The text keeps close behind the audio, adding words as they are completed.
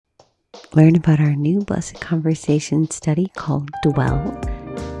Learn about our new Blessed Conversation study called Dwell,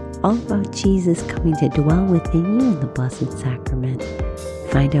 all about Jesus coming to dwell within you in the Blessed Sacrament.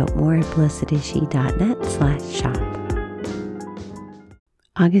 Find out more at blessedisshe.net/shop.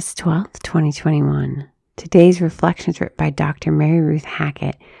 August 12th, 2021. Today's reflection is written by Dr. Mary Ruth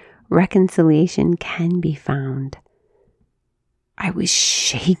Hackett. Reconciliation can be found. I was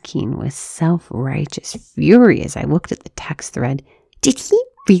shaking with self-righteous fury as I looked at the text thread. Did he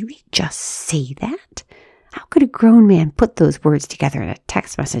really just say that? How could a grown man put those words together in a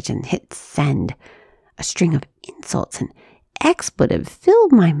text message and hit send? A string of insults and expletive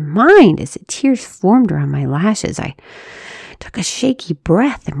filled my mind as the tears formed around my lashes. I took a shaky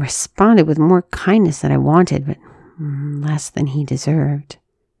breath and responded with more kindness than I wanted, but less than he deserved.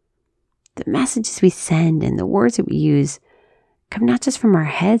 The messages we send and the words that we use come not just from our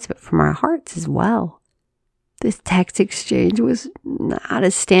heads, but from our hearts as well. This text exchange was not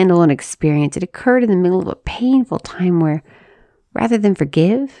a standalone experience. It occurred in the middle of a painful time where, rather than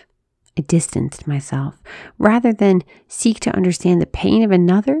forgive, I distanced myself. Rather than seek to understand the pain of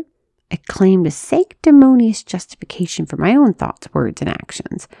another, I claimed a sanctimonious justification for my own thoughts, words, and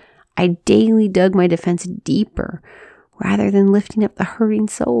actions. I daily dug my defense deeper, rather than lifting up the hurting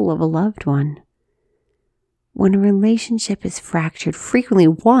soul of a loved one. When a relationship is fractured, frequently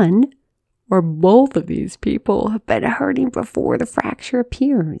one or both of these people have been hurting before the fracture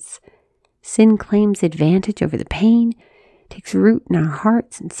appears. Sin claims advantage over the pain, takes root in our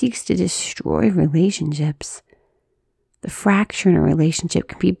hearts, and seeks to destroy relationships. The fracture in a relationship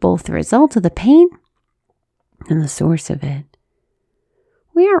can be both the result of the pain and the source of it.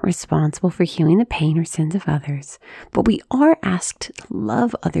 We aren't responsible for healing the pain or sins of others, but we are asked to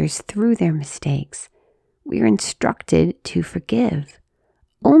love others through their mistakes. We are instructed to forgive.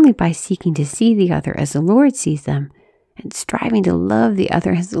 Only by seeking to see the other as the Lord sees them and striving to love the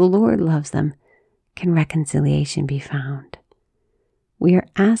other as the Lord loves them can reconciliation be found. We are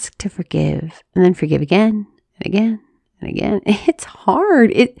asked to forgive and then forgive again and again and again. It's hard.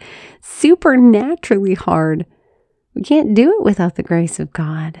 It's supernaturally hard. We can't do it without the grace of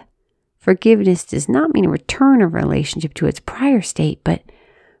God. Forgiveness does not mean a return of a relationship to its prior state, but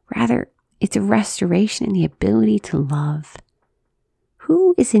rather it's a restoration in the ability to love.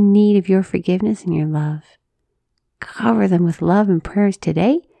 Who is in need of your forgiveness and your love? Cover them with love and prayers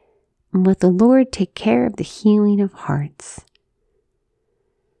today, and let the Lord take care of the healing of hearts.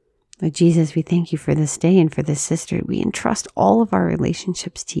 Lord Jesus, we thank you for this day and for this sister. We entrust all of our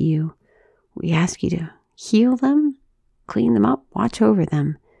relationships to you. We ask you to heal them, clean them up, watch over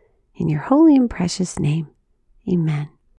them. In your holy and precious name, amen.